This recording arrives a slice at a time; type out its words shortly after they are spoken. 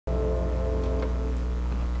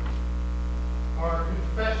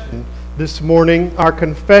This morning, our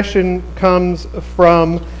confession comes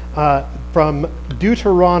from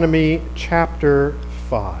Deuteronomy chapter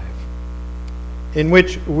 5, in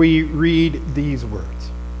which we read these words.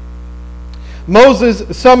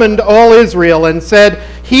 Moses summoned all Israel and said,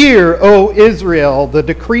 "Hear, O Israel, the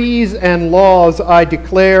decrees and laws I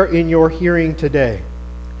declare in your hearing today.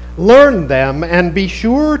 Learn them and be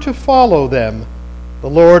sure to follow them. The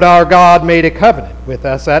Lord our God made a covenant with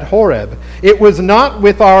us at Horeb. It was not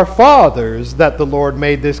with our fathers that the Lord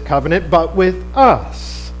made this covenant, but with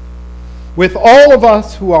us, with all of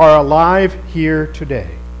us who are alive here today.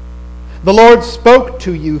 The Lord spoke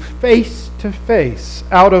to you face to face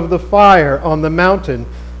out of the fire on the mountain.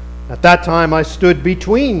 At that time I stood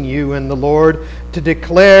between you and the Lord to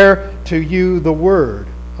declare to you the word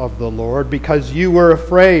of the Lord, because you were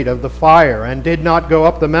afraid of the fire and did not go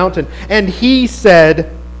up the mountain. And he said,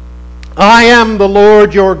 I am the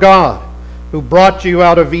Lord your God, who brought you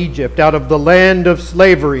out of Egypt, out of the land of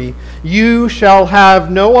slavery. You shall have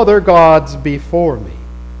no other gods before me.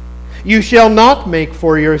 You shall not make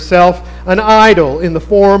for yourself an idol in the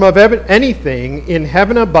form of anything in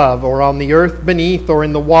heaven above, or on the earth beneath, or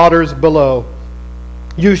in the waters below.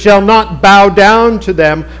 You shall not bow down to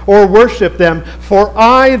them or worship them, for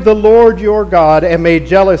I, the Lord your God, am a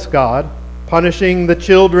jealous God, punishing the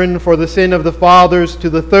children for the sin of the fathers to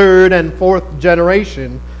the third and fourth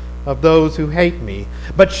generation of those who hate me,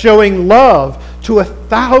 but showing love to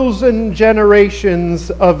 1,000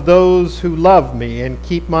 generations of those who love me and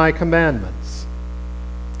keep my commandments.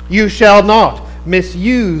 You shall not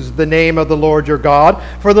misuse the name of the Lord your God,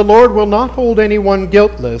 for the Lord will not hold anyone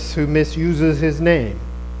guiltless who misuses his name.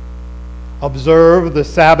 Observe the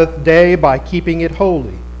Sabbath day by keeping it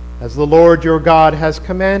holy, as the Lord your God has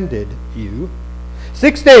commanded you.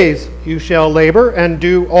 6 days you shall labor and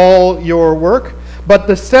do all your work, but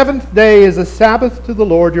the seventh day is a Sabbath to the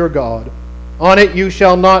Lord your God. On it you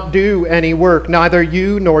shall not do any work, neither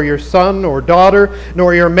you nor your son or daughter,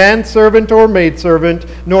 nor your manservant or maidservant,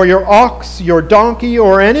 nor your ox, your donkey,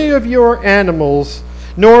 or any of your animals,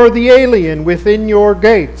 nor the alien within your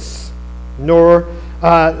gates, nor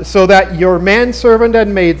so that your manservant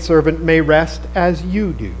and maidservant may rest as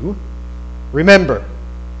you do. Remember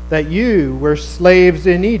that you were slaves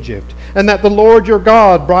in Egypt, and that the Lord your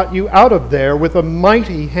God brought you out of there with a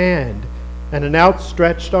mighty hand and an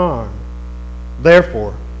outstretched arm.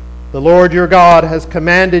 Therefore, the Lord your God has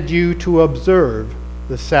commanded you to observe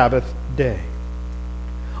the Sabbath day.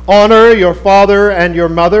 Honor your father and your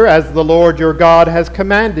mother as the Lord your God has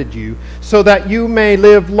commanded you, so that you may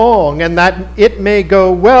live long and that it may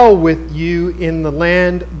go well with you in the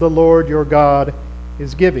land the Lord your God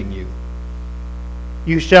is giving you.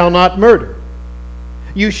 You shall not murder.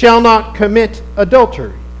 You shall not commit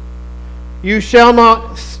adultery. You shall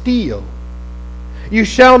not steal. You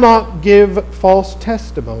shall not give false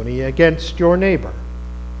testimony against your neighbor.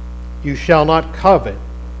 You shall not covet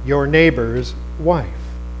your neighbor's wife.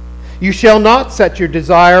 You shall not set your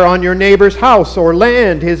desire on your neighbor's house or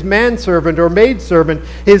land, his manservant or maidservant,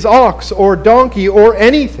 his ox or donkey, or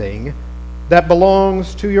anything that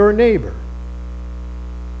belongs to your neighbor.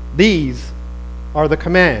 These are the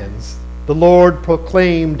commands the Lord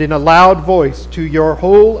proclaimed in a loud voice to your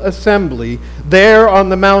whole assembly there on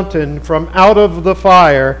the mountain from out of the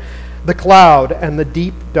fire, the cloud, and the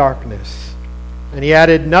deep darkness. And he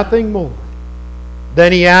added nothing more.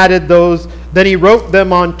 Then he wrote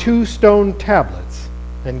them on 2 stone tablets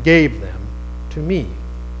and gave them to me,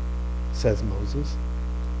 says Moses.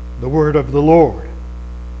 The word of the Lord.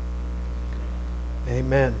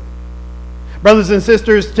 Amen. Brothers and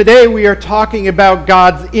sisters, today we are talking about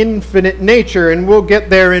God's infinite nature, and we'll get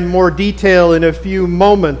there in more detail in a few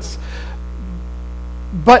moments.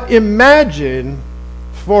 But imagine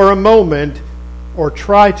for a moment, or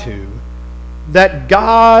try to, that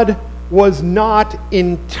God was not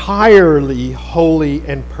entirely holy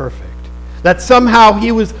and perfect. That somehow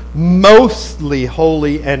he was mostly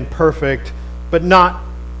holy and perfect, but not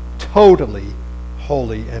totally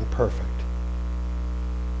holy and perfect.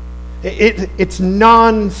 It's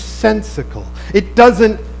nonsensical. It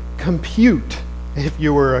doesn't compute if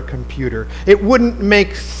you were a computer. It wouldn't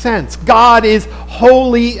make sense. God is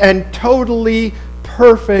holy and totally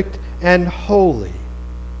perfect and holy.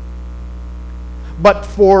 But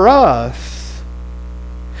for us,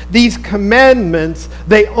 these commandments,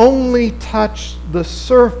 they only touch the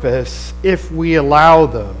surface if we allow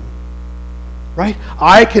them. Right?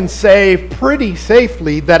 I can say pretty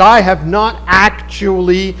safely that I have not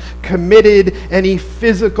actually committed any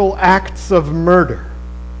physical acts of murder.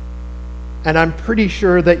 And I'm pretty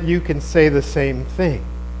sure that you can say the same thing.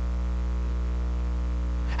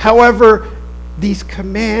 However, these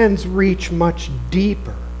commands reach much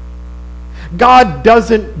deeper. God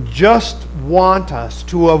doesn't just want us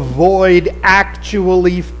to avoid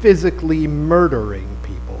actually physically murdering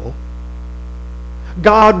people.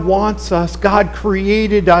 God wants us, God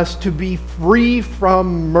created us to be free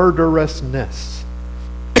from murderousness.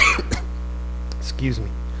 Excuse me.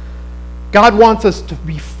 God wants us to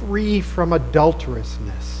be free from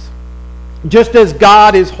adulterousness. Just as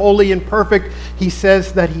God is holy and perfect, he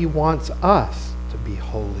says that he wants us to be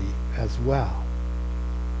holy as well.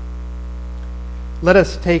 Let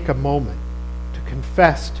us take a moment to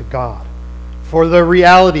confess to God, for the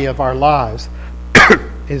reality of our lives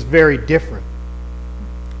is very different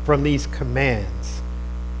from these commands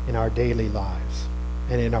in our daily lives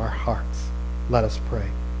and in our hearts. Let us pray.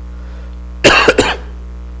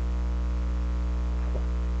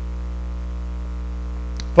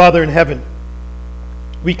 Father in heaven,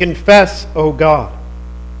 we confess, O God,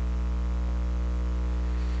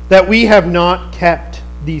 that we have not kept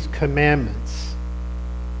these commandments.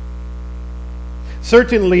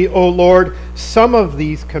 Certainly, O Lord, some of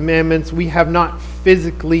these commandments we have not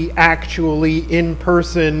physically, actually, in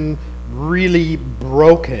person, really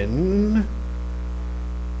broken.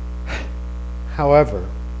 However,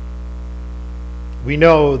 we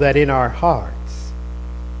know that in our hearts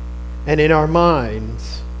and in our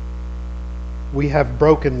minds, we have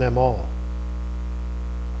broken them all.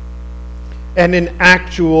 And in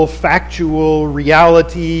actual, factual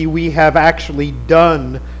reality, we have actually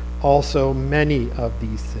done also many of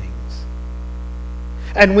these things.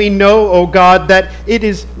 And we know, O God, that it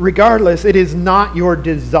is, regardless, it is not your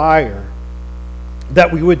desire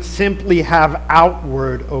that we would simply have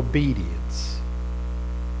outward obedience,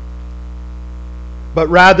 but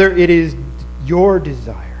rather it is your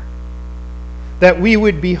desire that we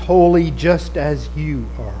would be holy just as you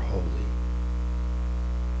are holy.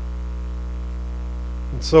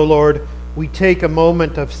 And so, Lord, we take a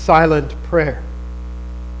moment of silent prayer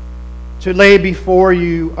to lay before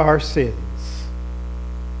you our sins.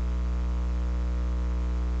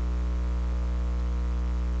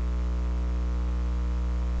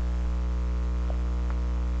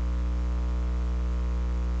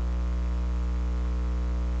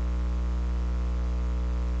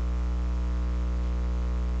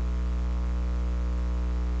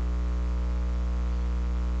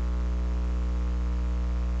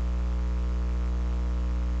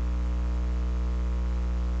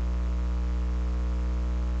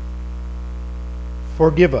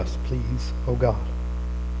 Forgive us, please, O God.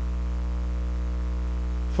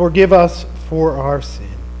 Forgive us for our sin.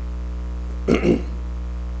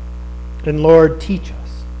 And Lord, teach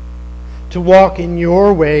us to walk in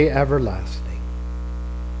your way everlasting,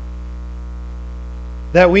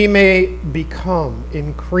 that we may become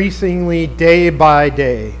increasingly day by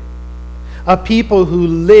day a people who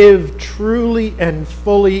live truly and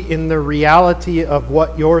fully in the reality of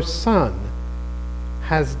what your Son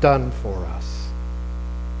has done for us.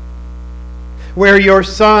 Where your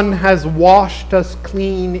Son has washed us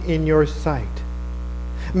clean in your sight.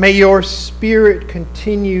 May your Spirit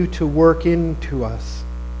continue to work into us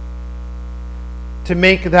to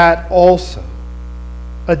make that also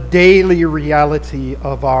a daily reality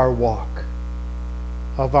of our walk,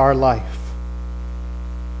 of our life.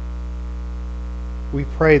 We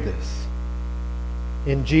pray this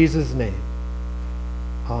in Jesus' name.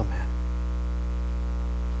 Amen.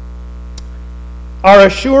 Our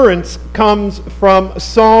assurance comes from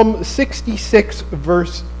Psalm 66,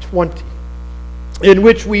 verse 20, in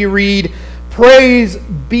which we read, "Praise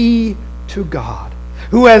be to God,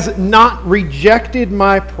 who has not rejected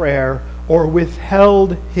my prayer or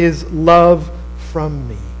withheld his love from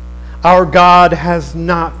me." Our God has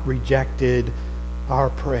not rejected our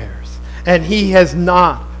prayers, and he has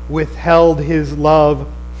not withheld his love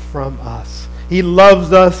from us. He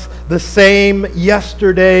loves us the same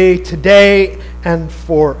yesterday, today, and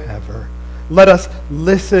forever. Let us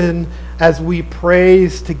listen as we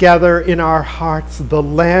praise together in our hearts the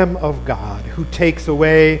Lamb of God who takes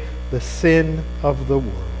away the sin of the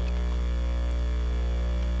world.